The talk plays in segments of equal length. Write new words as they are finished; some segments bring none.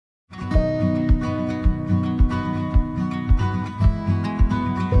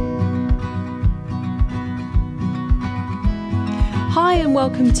and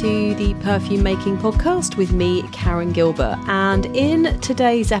welcome to the Perfume Making Podcast with me, Karen Gilbert. And in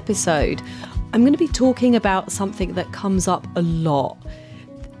today's episode, I'm going to be talking about something that comes up a lot,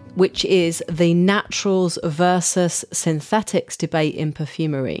 which is the naturals versus synthetics debate in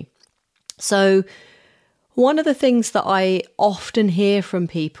perfumery. So one of the things that I often hear from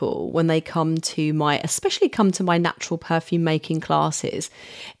people when they especially come to my natural perfume making classes,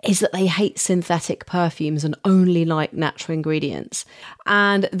 is that they hate synthetic perfumes and only like natural ingredients.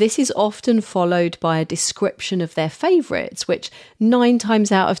 And this is often followed by a description of their favourites, which 9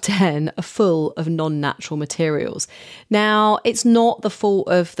 times out of 10 are full of non-natural materials. Now, it's not the fault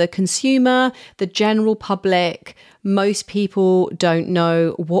of the consumer, the general public. Most people don't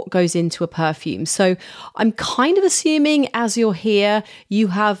know what goes into a perfume. So I'm kind of assuming as you're here, you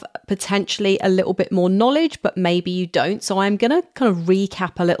have potentially a little bit more knowledge, but maybe you don't. So I'm going to kind of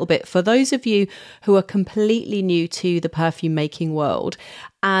recap a little bit for those of you who are completely new to the perfume making world.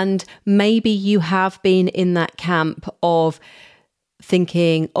 And maybe you have been in that camp of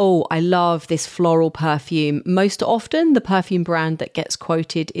thinking, oh, I love this floral perfume. Most often, the perfume brand that gets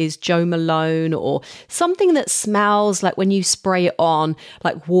quoted is Jo Malone, or something that smells like when you spray it on,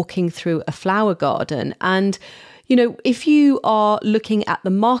 like walking through a flower garden. And, you know, if you are looking at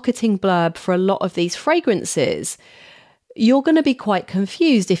the marketing blurb for a lot of these fragrances, you're going to be quite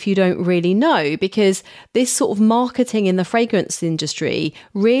confused if you don't really know, because this sort of marketing in the fragrance industry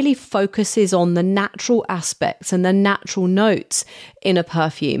really focuses on the natural aspects and the natural notes in a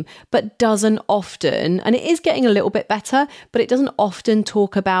perfume, but doesn't often, and it is getting a little bit better, but it doesn't often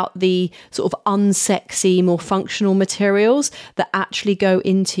talk about the sort of unsexy, more functional materials that actually go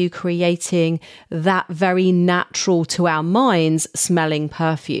into creating that very natural to our minds smelling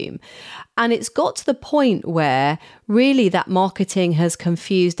perfume. And it's got to the point where really that marketing has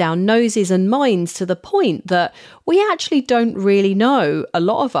confused our noses and minds to the point that we actually don't really know, a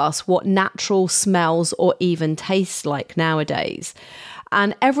lot of us, what natural smells or even tastes like nowadays.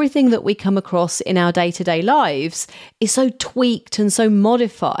 And everything that we come across in our day-to-day lives is so tweaked and so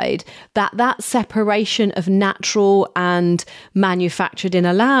modified that that separation of natural and manufactured in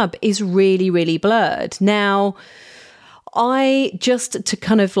a lab is really, really blurred. Now, just to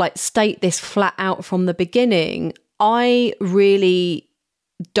kind of like state this flat out from the beginning, I really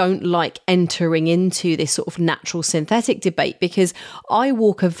don't like entering into this sort of natural synthetic debate, because I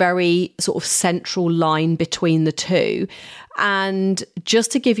walk a very sort of central line between the two. And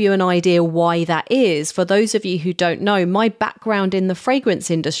just to give you an idea why that is, for those of you who don't know, my background in the fragrance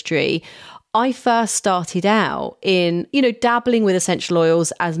industry, I first started out in, dabbling with essential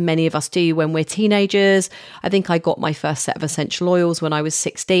oils, as many of us do when we're teenagers. I think I got my first set of essential oils when I was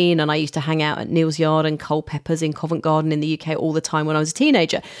 16, and I used to hang out at Neal's Yard and Culpepper's in Covent Garden in the UK all the time when I was a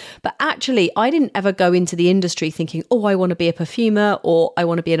teenager. But actually, I didn't ever go into the industry thinking, oh, I want to be a perfumer or I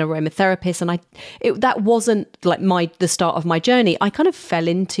want to be an aromatherapist. And that wasn't like the start of my journey. I kind of fell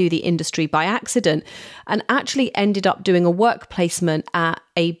into the industry by accident and actually ended up doing a work placement at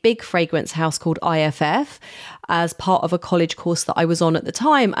a big fragrance house called IFF as part of a college course that I was on at the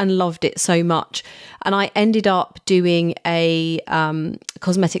time, and loved it so much. And I ended up doing a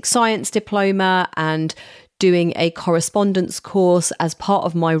cosmetic science diploma and doing a correspondence course as part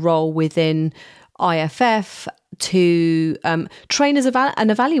of my role within IFF to train as an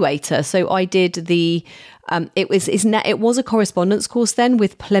evaluator. So I did it was a correspondence course then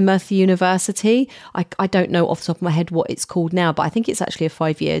with Plymouth University. I don't know off the top of my head what it's called now, but I think it's actually a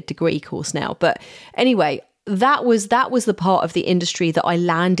 5-year degree course now. But anyway, that was the part of the industry that I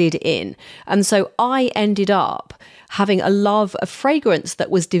landed in. And so I ended up having a love of fragrance that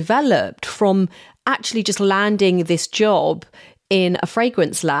was developed from actually just landing this job in a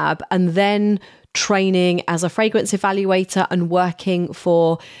fragrance lab and then training as a fragrance evaluator and working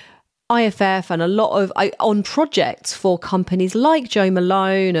for IFF and a lot of on projects for companies like Jo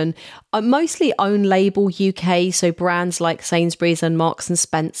Malone and mostly own label UK, so brands like Sainsbury's and Marks and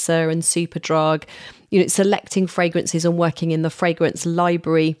Spencer and Superdrug, selecting fragrances and working in the fragrance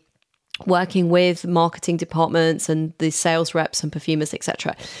library, working with marketing departments and the sales reps and perfumers,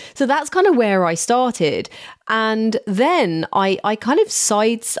 etc. So that's kind of where I started. And then I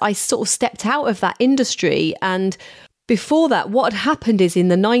sort of stepped out of that industry. And before that, what had happened is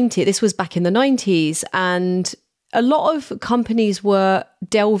this was back in the 90s, and a lot of companies were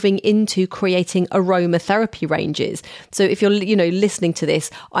delving into creating aromatherapy ranges. So if you're, listening to this,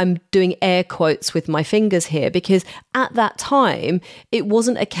 I'm doing air quotes with my fingers here, because at that time, it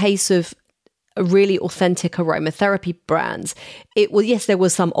wasn't a case of really authentic aromatherapy brands. There were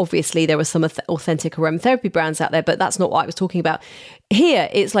some authentic aromatherapy brands out there, but that's not what I was talking about. Here,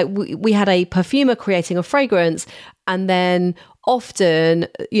 it's like we had a perfumer creating a fragrance, and then often,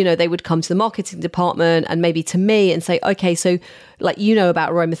 they would come to the marketing department and maybe to me and say, okay, so like,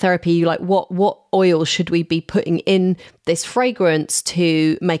 about aromatherapy, like what oil should we be putting in this fragrance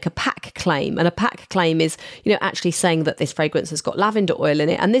to make a pack claim? And a pack claim is, actually saying that this fragrance has got lavender oil in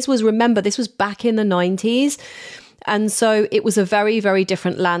it. And this was back in the 90s. And so it was a very, very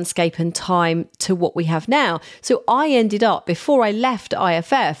different landscape and time to what we have now. So I ended up, before I left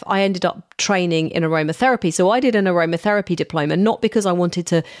IFF, I ended up training in aromatherapy. So I did an aromatherapy diploma, not because I wanted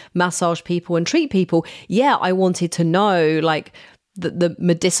to massage people and treat people. Yeah, I wanted to know like the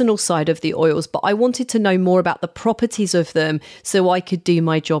medicinal side of the oils, but I wanted to know more about the properties of them so I could do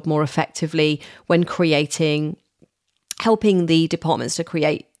my job more effectively when helping the departments to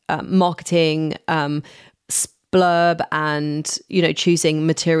create marketing, blurb and, choosing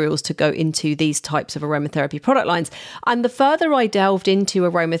materials to go into these types of aromatherapy product lines. And the further I delved into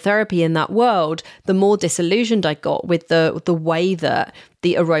aromatherapy in that world, the more disillusioned I got with the way that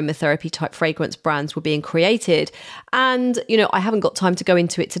the aromatherapy type fragrance brands were being created. And, I haven't got time to go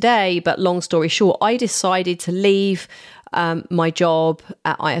into it today, but long story short, I decided to leave my job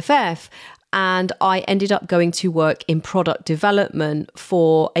at IFF. And I ended up going to work in product development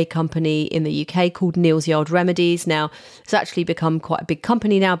for a company in the UK called Neal's Yard Remedies. Now, it's actually become quite a big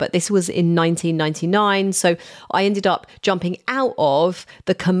company now, but this was in 1999. So I ended up jumping out of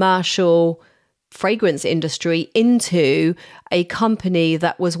the commercial fragrance industry into a company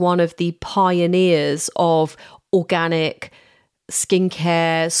that was one of the pioneers of organic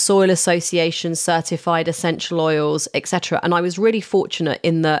skincare, soil association certified essential oils, etc. And I was really fortunate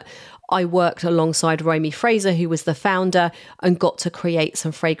in that I worked alongside Romy Fraser, who was the founder, and got to create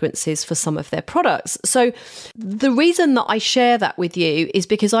some fragrances for some of their products. So the reason that I share that with you is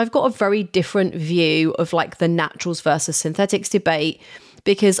because I've got a very different view of like the naturals versus synthetics debate,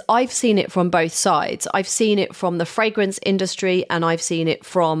 because I've seen it from both sides. I've seen it from the fragrance industry and I've seen it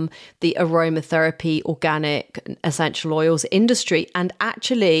from the aromatherapy, organic, essential oils industry. And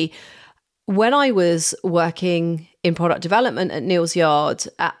actually, when I was working in product development at Neal's Yard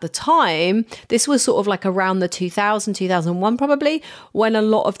at the time, this was sort of like around the 2001 probably, when a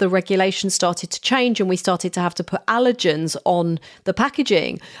lot of the regulations started to change and we started to have to put allergens on the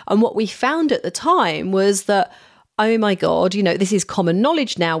packaging. And what we found at the time was that, oh my God, this is common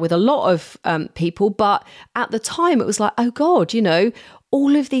knowledge now with a lot of people, but at the time it was like, oh God,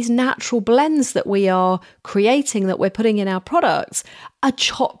 all of these natural blends that we are creating, that we're putting in our products, are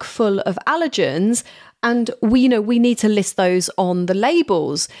chock full of allergens. And we need to list those on the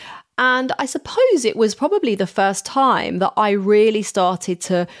labels. And I suppose it was probably the first time that I really started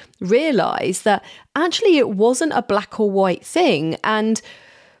to realize that actually it wasn't a black or white thing. And,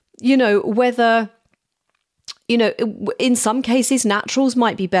 whether, in some cases, naturals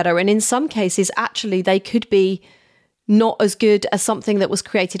might be better. And in some cases, actually, they could be not as good as something that was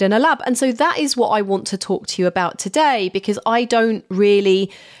created in a lab. And so that is what I want to talk to you about today, because I don't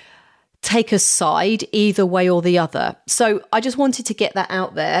really take a side either way or the other. So I just wanted to get that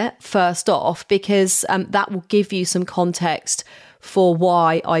out there first off, because that will give you some context for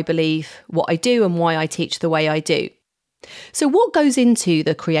why I believe what I do and why I teach the way I do. So what goes into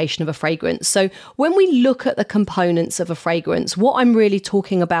the creation of a fragrance? So when we look at the components of a fragrance, what I'm really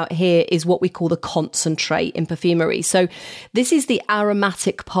talking about here is what we call the concentrate in perfumery. So this is the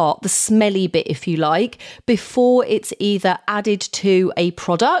aromatic part, the smelly bit, if you like, before it's either added to a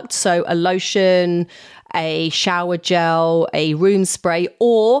product, so a lotion, a shower gel, a room spray,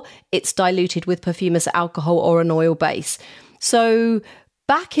 or it's diluted with perfumous alcohol or an oil base. So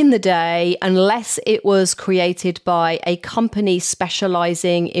back in the day, unless it was created by a company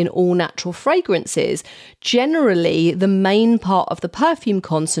specializing in all natural fragrances, generally the main part of the perfume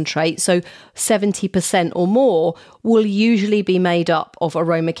concentrate, so 70% or more, will usually be made up of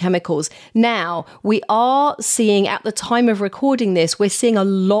aroma chemicals. Now, we are seeing, at the time of recording this, we're seeing a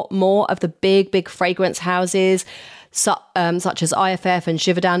lot more of the big fragrance houses, such as IFF and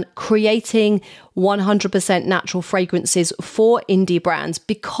Givaudan, creating 100% natural fragrances for indie brands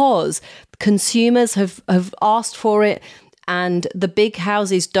because consumers have asked for it. And the big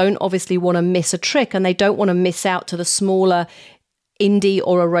houses don't obviously want to miss a trick, and they don't want to miss out to the smaller indie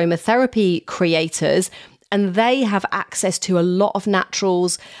or aromatherapy creators. And they have access to a lot of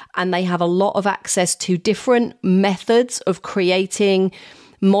naturals, and they have a lot of access to different methods of creating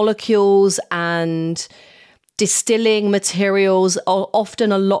molecules and distilling materials.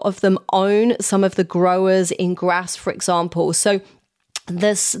 Often a lot of them own some of the growers in grass, for example. So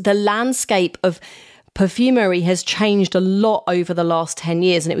the landscape of perfumery has changed a lot over the last 10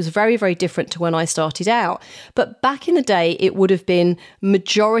 years, and it was very, very different to when I started out. But back in the day, it would have been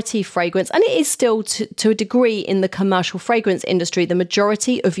majority fragrance, and it is still to a degree in the commercial fragrance industry. The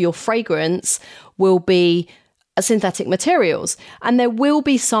majority of your fragrance will be synthetic materials, and there will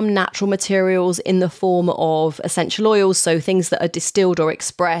be some natural materials in the form of essential oils, so things that are distilled or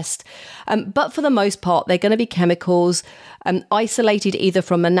expressed, but for the most part they're going to be chemicals isolated either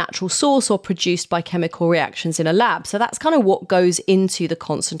from a natural source or produced by chemical reactions in a lab. So that's kind of what goes into the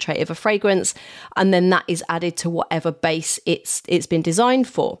concentrate of a fragrance, and then that is added to whatever base it's been designed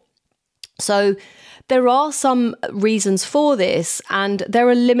for. So there are some reasons for this, and there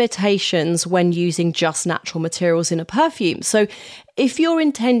are limitations when using just natural materials in a perfume. So if you're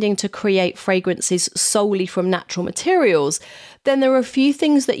intending to create fragrances solely from natural materials, then there are a few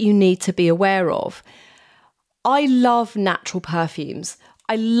things that you need to be aware of. I love natural perfumes.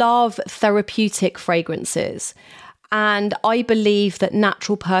 I love therapeutic fragrances. And I believe that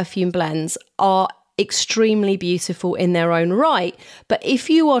natural perfume blends are extremely beautiful in their own right. But if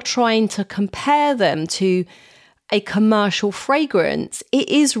you are trying to compare them to a commercial fragrance, it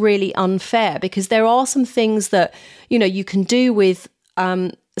is really unfair, because there are some things that, you know, you can do with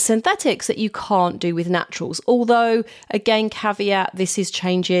synthetics that you can't do with naturals. Although, again, caveat, this is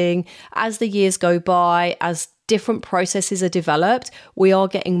changing as the years go by, as different processes are developed. We are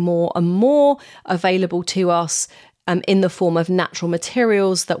getting more and more available to us in the form of natural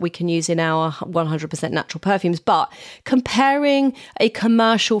materials that we can use in our 100% natural perfumes. But comparing a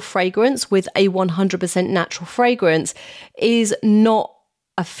commercial fragrance with a 100% natural fragrance is not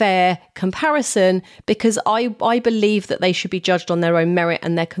a fair comparison, because I believe that they should be judged on their own merit,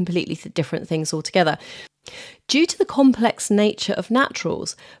 and they're completely different things altogether. Due to the complex nature of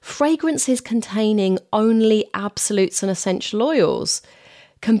naturals, fragrances containing only absolutes and essential oils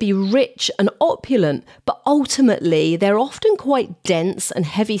can be rich and opulent, but ultimately they're often quite dense and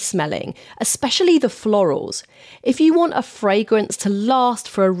heavy smelling, especially the florals. If you want a fragrance to last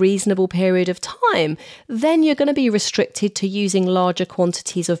for a reasonable period of time, then you're going to be restricted to using larger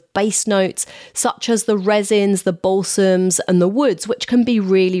quantities of base notes, such as the resins, the balsams, and the woods, which can be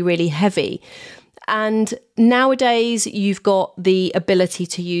really, really heavy. And nowadays, you've got the ability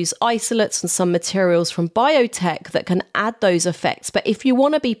to use isolates and some materials from biotech that can add those effects. But if you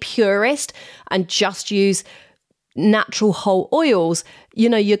want to be purist and just use natural whole oils, you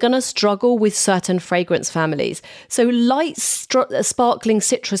know, you're going to struggle with certain fragrance families. So light sparkling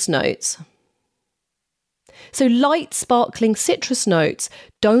citrus notes. Light sparkling citrus notes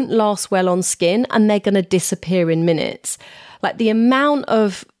don't last well on skin, and they're going to disappear in minutes. Like, the amount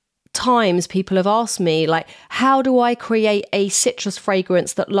of times people have asked me, like, how do I create a citrus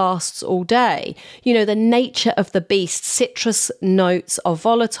fragrance that lasts all day? You know, the nature of the beast, citrus notes are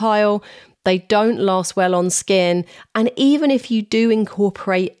volatile. They don't last well on skin. And even if you do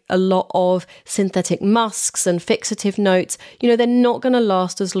incorporate a lot of synthetic musks and fixative notes, you know, they're not going to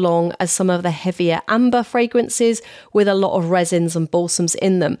last as long as some of the heavier amber fragrances with a lot of resins and balsams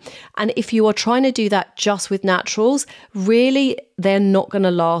in them. And if you are trying to do that just with naturals, really, they're not going to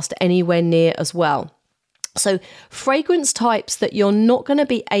last anywhere near as well. So fragrance types that you're not going to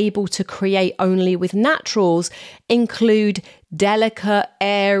be able to create only with naturals include delicate,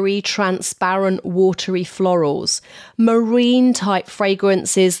 airy, transparent, watery florals. Marine type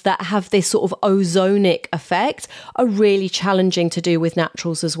fragrances that have this sort of ozonic effect are really challenging to do with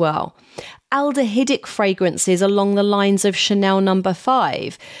naturals as well. Aldehydic fragrances along the lines of Chanel No.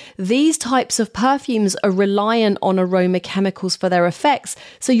 5. These types of perfumes are reliant on aroma chemicals for their effects,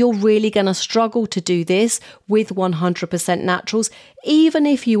 so you're really going to struggle to do this with 100% naturals, even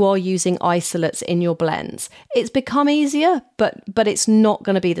if you are using isolates in your blends. It's become easier, but it's not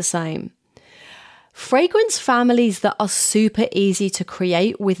going to be the same. Fragrance families that are super easy to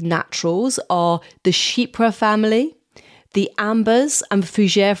create with naturals are the Chypre family, the ambers and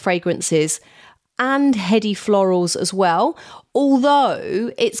fougere fragrances, and heady florals as well.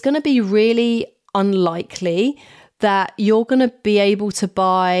 Although it's going to be really unlikely that you're going to be able to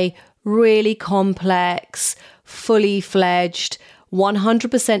buy really complex, fully fledged,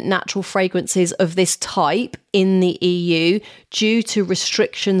 100% natural fragrances of this type in the EU due to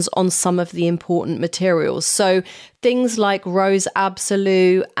restrictions on some of the important materials. So things like Rose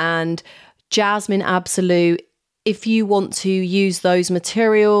Absolute and Jasmine Absolute, if you want to use those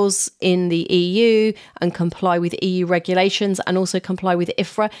materials in the EU and comply with EU regulations and also comply with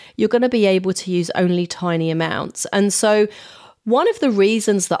IFRA, you're going to be able to use only tiny amounts. And so one of the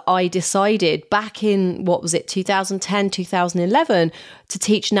reasons that I decided back in, 2010, 2011, to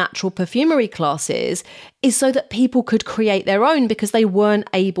teach natural perfumery classes is so that people could create their own because they weren't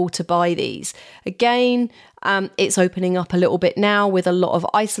able to buy these. Again, it's opening up a little bit now with a lot of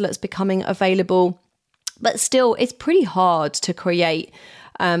isolates becoming available, but still it's pretty hard to create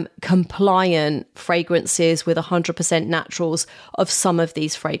compliant fragrances with 100% naturals of some of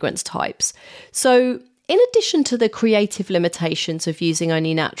these fragrance types. So in addition to the creative limitations of using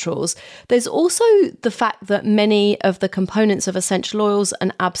only naturals, there's also the fact that many of the components of essential oils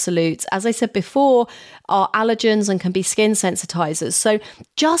and absolutes, as I said before, are allergens and can be skin sensitizers. So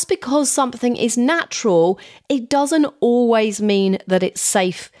just because something is natural, it doesn't always mean that it's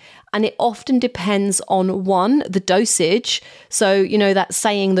safe. And it often depends on, one, the dosage. So, that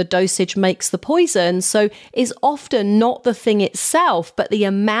saying, the dosage makes the poison. So it's often not the thing itself, but the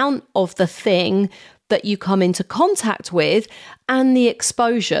amount of the thing that you come into contact with and the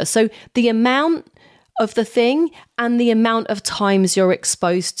exposure. So the amount of the thing and the amount of times you're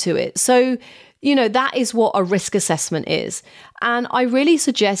exposed to it. So, that is what a risk assessment is. And I really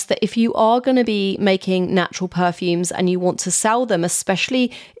suggest that if you are going to be making natural perfumes and you want to sell them,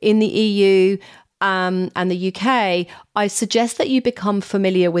 especially in the EU and the UK, I suggest that you become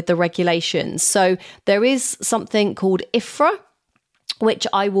familiar with the regulations. So there is something called IFRA, which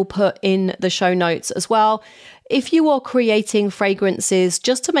I will put in the show notes as well. If you are creating fragrances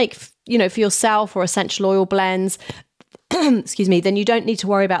just to make, for yourself or essential oil blends, excuse me, then you don't need to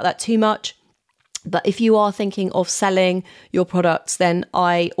worry about that too much. But if you are thinking of selling your products, then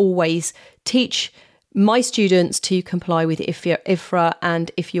I always teach my students to comply with IFRA,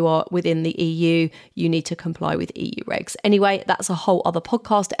 and if you are within the EU, you need to comply with EU regs. Anyway, that's a whole other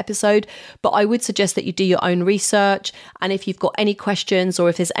podcast episode, but I would suggest that you do your own research, and if you've got any questions or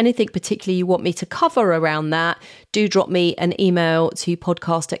if there's anything particularly you want me to cover around that, do drop me an email to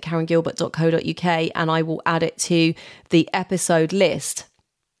podcast@karengilbert.co.uk and I will add it to the episode list.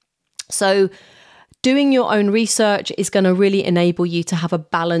 So doing your own research is going to really enable you to have a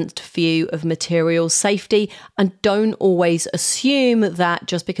balanced view of material safety, and don't always assume that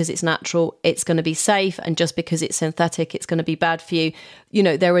just because it's natural, it's going to be safe, and just because it's synthetic, it's going to be bad for you.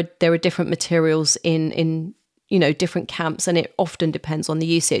 There are different materials in different camps, and it often depends on the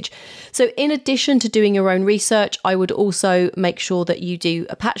usage. So in addition to doing your own research, I would also make sure that you do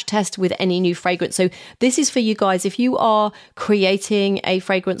a patch test with any new fragrance. So this is for you guys. If you are creating a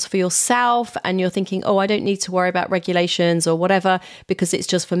fragrance for yourself and you're thinking, I don't need to worry about regulations or whatever, because it's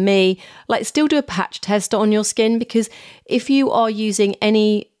just for me, still do a patch test on your skin, because if you are using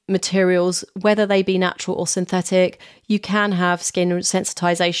any materials, whether they be natural or synthetic, you can have skin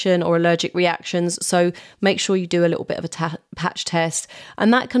sensitization or allergic reactions. So make sure you do a little bit of a patch test,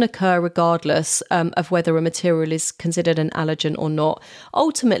 and that can occur regardless of whether a material is considered an allergen or not.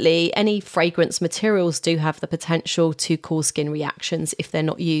 Ultimately, any fragrance materials do have the potential to cause skin reactions if they're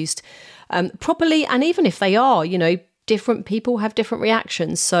not used properly, and even if they are, different people have different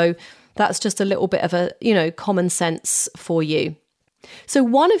reactions. So that's just a little bit of a common sense for you. So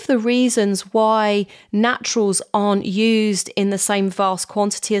one of the reasons why naturals aren't used in the same vast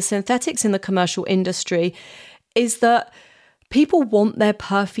quantity as synthetics in the commercial industry is that people want their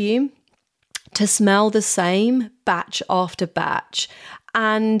perfume to smell the same batch after batch.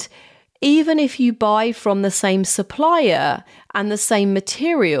 And even if you buy from the same supplier and the same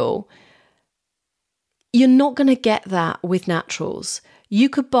material, you're not going to get that with naturals. You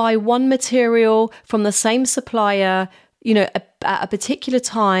could buy one material from the same supplier, at a particular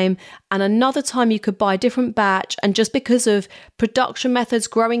time, and another time you could buy a different batch, and just because of production methods,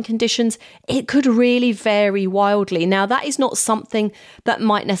 growing conditions, it could really vary wildly. Now, that is not something that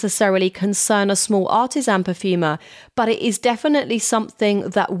might necessarily concern a small artisan perfumer, but it is definitely something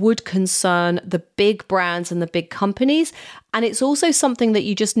that would concern the big brands and the big companies, and it's also something that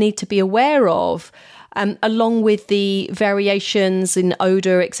you just need to be aware of. Along with the variations in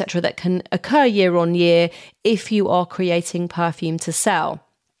odor, etc., that can occur year on year if you are creating perfume to sell.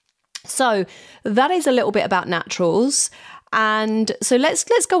 So that is a little bit about naturals. And so let's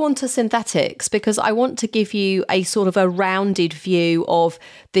go on to synthetics, because I want to give you a sort of a rounded view of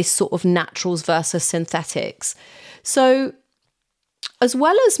this sort of naturals versus synthetics. So as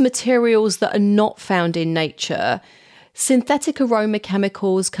well as materials that are not found in nature, synthetic aroma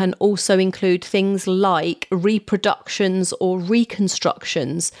chemicals can also include things like reproductions or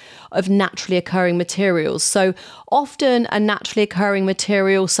reconstructions of naturally occurring materials. So often a naturally occurring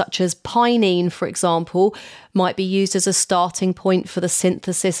material such as pinene, for example, might be used as a starting point for the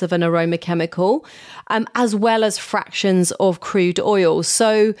synthesis of an aroma chemical, as well as fractions of crude oil.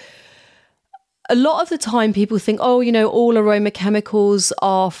 So a lot of the time people think, oh, all aroma chemicals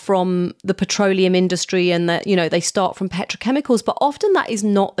are from the petroleum industry and that, they start from petrochemicals, but often that is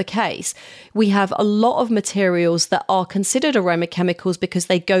not the case. We have a lot of materials that are considered aroma chemicals because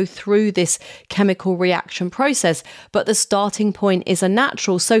they go through this chemical reaction process, but the starting point is a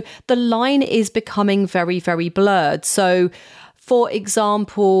natural. So the line is becoming very, very blurred. So for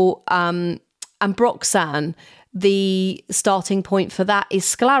example, ambroxan, the starting point for that is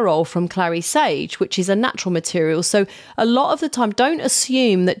sclarol from clary sage, which is a natural material. So a lot of the time, don't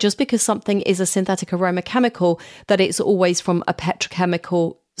assume that just because something is a synthetic aroma chemical, that it's always from a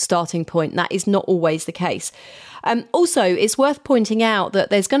petrochemical starting point. That is not always the case. Also, it's worth pointing out that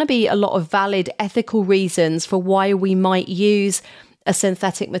there's going to be a lot of valid ethical reasons for why we might use a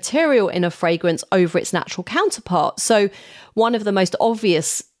synthetic material in a fragrance over its natural counterpart. So one of the most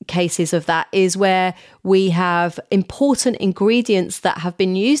obvious cases of that is where we have important ingredients that have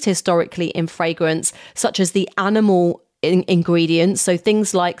been used historically in fragrance, such as the animal ingredients. So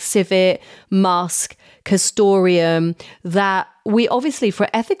things like civet, musk, castoreum, that we obviously, for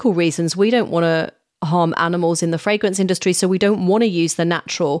ethical reasons, we don't want to harm animals in the fragrance industry, so we don't want to use the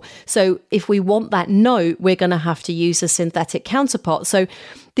natural. So if we want that note, we're going to have to use a synthetic counterpart. So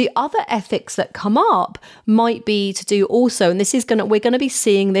the other ethics that come up might be to do also, and we're going to be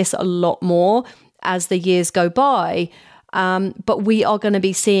seeing this a lot more as the years go by, but we are going to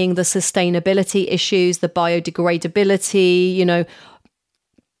be seeing the sustainability issues, the biodegradability,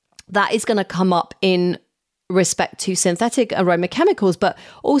 that is going to come up in respect to synthetic aroma chemicals, but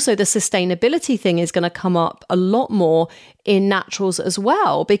also the sustainability thing is going to come up a lot more in naturals as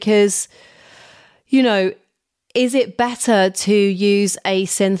well, because, is it better to use a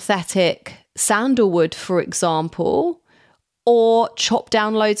synthetic sandalwood, for example, or chop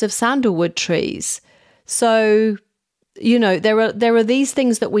down loads of sandalwood trees? So, there are these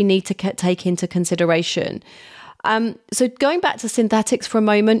things that we need to take into consideration. So going back to synthetics for a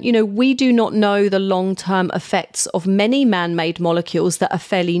moment, we do not know the long-term effects of many man-made molecules that are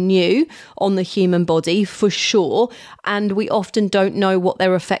fairly new on the human body, for sure. And we often don't know what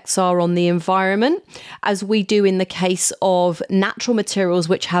their effects are on the environment, as we do in the case of natural materials,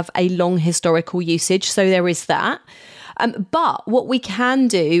 which have a long historical usage. So there is that. But what we can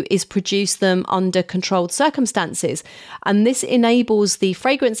do is produce them under controlled circumstances. And this enables the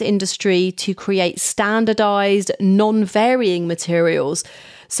fragrance industry to create standardized, non-varying materials.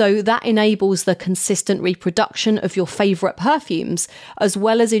 So that enables the consistent reproduction of your favorite perfumes, as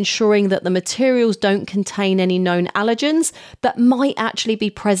well as ensuring that the materials don't contain any known allergens that might actually be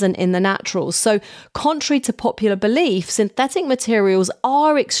present in the naturals. So contrary to popular belief, synthetic materials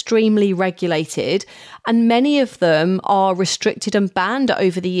are extremely regulated, and many of them are restricted and banned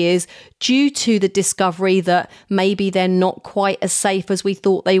over the years due to the discovery that maybe they're not quite as safe as we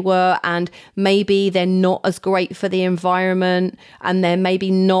thought they were, and maybe they're not as great for the environment, and they're maybe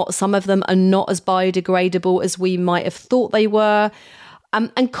not, some of them are not as biodegradable as we might have thought they were.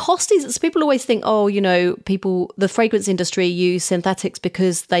 And cost is, people always think, the fragrance industry use synthetics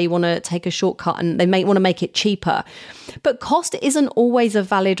because they want to take a shortcut and they may want to make it cheaper. But cost isn't always a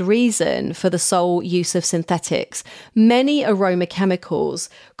valid reason for the sole use of synthetics. Many aroma chemicals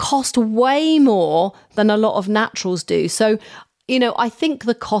cost way more than a lot of naturals do. So I think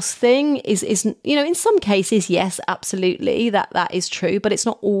the cost thing is in some cases, yes, absolutely, that is true, but it's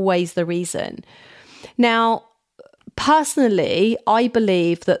not always the reason. Now, personally, I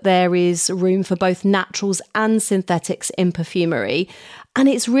believe that there is room for both naturals and synthetics in perfumery, and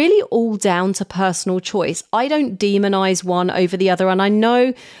it's really all down to personal choice. I don't demonize one over the other, and I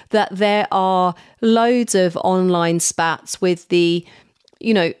know that there are loads of online spats with the,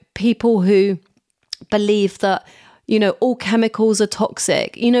 people who believe that all chemicals are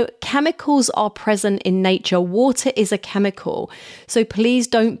toxic. Chemicals are present in nature. Water is a chemical. So please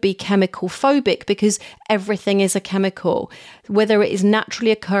don't be chemical phobic, because everything is a chemical, whether it is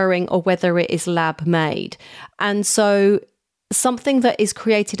naturally occurring or whether it is lab made. And so something that is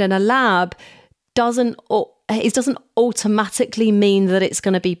created in a lab doesn't automatically mean that it's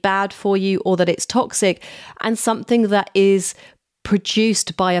going to be bad for you or that it's toxic. And something that is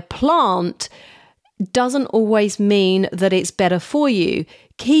produced by a plant doesn't always mean that it's better for you.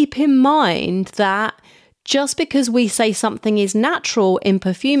 Keep in mind that just because we say something is natural in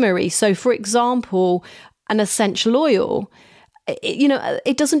perfumery, so for example, an essential oil,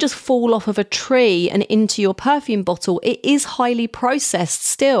 it doesn't just fall off of a tree and into your perfume bottle. It is highly processed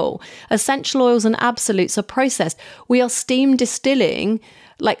still. Essential oils and absolutes are processed. We are steam distilling,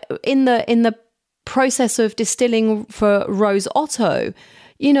 like in the process of distilling for Rose Otto.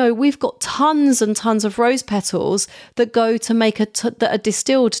 we've got tons and tons of rose petals that go to make that are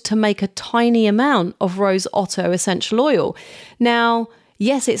distilled to make a tiny amount of rose otto essential oil. Now,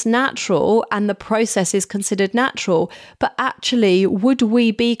 yes, it's natural and the process is considered natural, but actually, would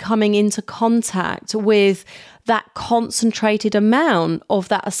we be coming into contact with that concentrated amount of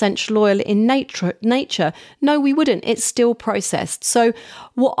that essential oil in nature? No, we wouldn't. It's still processed. So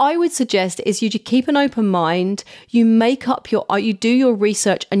what I would suggest is you keep an open mind, you do your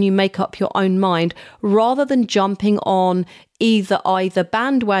research and you make up your own mind, rather than jumping on either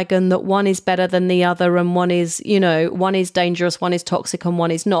bandwagon that one is better than the other and one is dangerous, one is toxic and one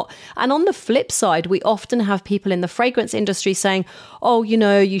is not. And on the flip side, we often have people in the fragrance industry saying, oh,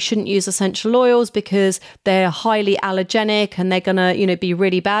 you shouldn't use essential oils because they're highly allergenic and they're gonna, be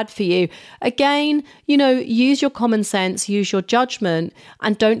really bad for you. Again, use your common sense, use your judgment,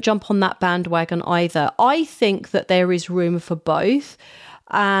 and don't jump on that bandwagon either. I think that there is room for both.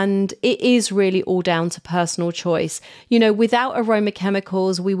 And it is really all down to personal choice. Without aroma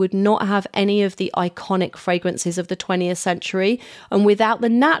chemicals, we would not have any of the iconic fragrances of the 20th century. And without the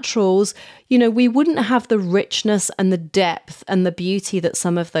naturals, we wouldn't have the richness and the depth and the beauty that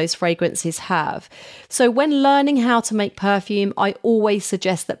some of those fragrances have. So when learning how to make perfume, I always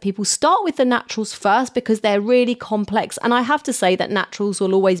suggest that people start with the naturals first because they're really complex. And I have to say that naturals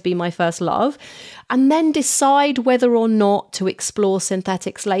will always be my first love. And then decide whether or not to explore synthetics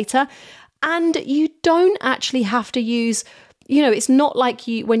later. And you don't actually have to use, it's not like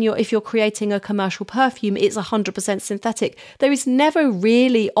if you're creating a commercial perfume, it's 100% synthetic. There is never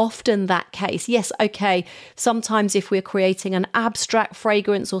really often that case. Yes, okay, sometimes if we're creating an abstract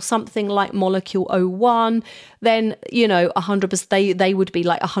fragrance or something like Molecule 01, then, 100%, they would be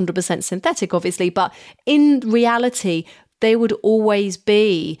like 100% synthetic, obviously. But in reality, there would always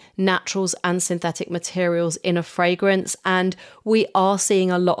be naturals and synthetic materials in a fragrance. And we are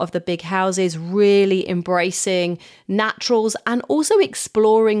seeing a lot of the big houses really embracing naturals and also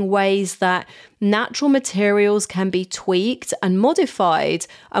exploring ways that natural materials can be tweaked and modified.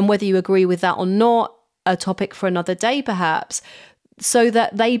 And whether you agree with that or not, a topic for another day perhaps, so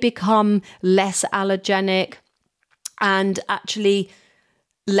that they become less allergenic and actually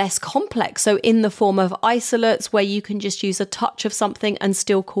less complex. So in the form of isolates where you can just use a touch of something and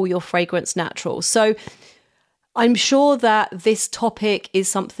still call your fragrance natural. So I'm sure that this topic is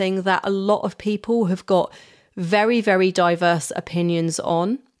something that a lot of people have got very, very diverse opinions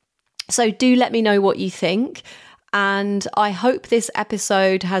on. So do let me know what you think. And I hope this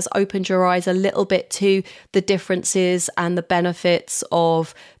episode has opened your eyes a little bit to the differences and the benefits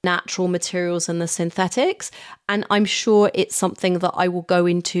of natural materials and the synthetics. And I'm sure it's something that I will go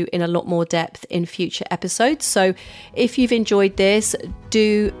into in a lot more depth in future episodes. So if you've enjoyed this,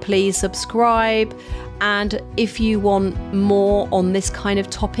 do please subscribe. And if you want more on this kind of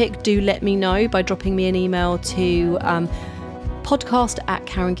topic, do let me know by dropping me an email to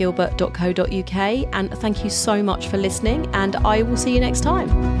podcast@karengilbert.co.uk. And thank you so much for listening, and I will see you next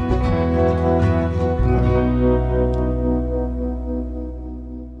time.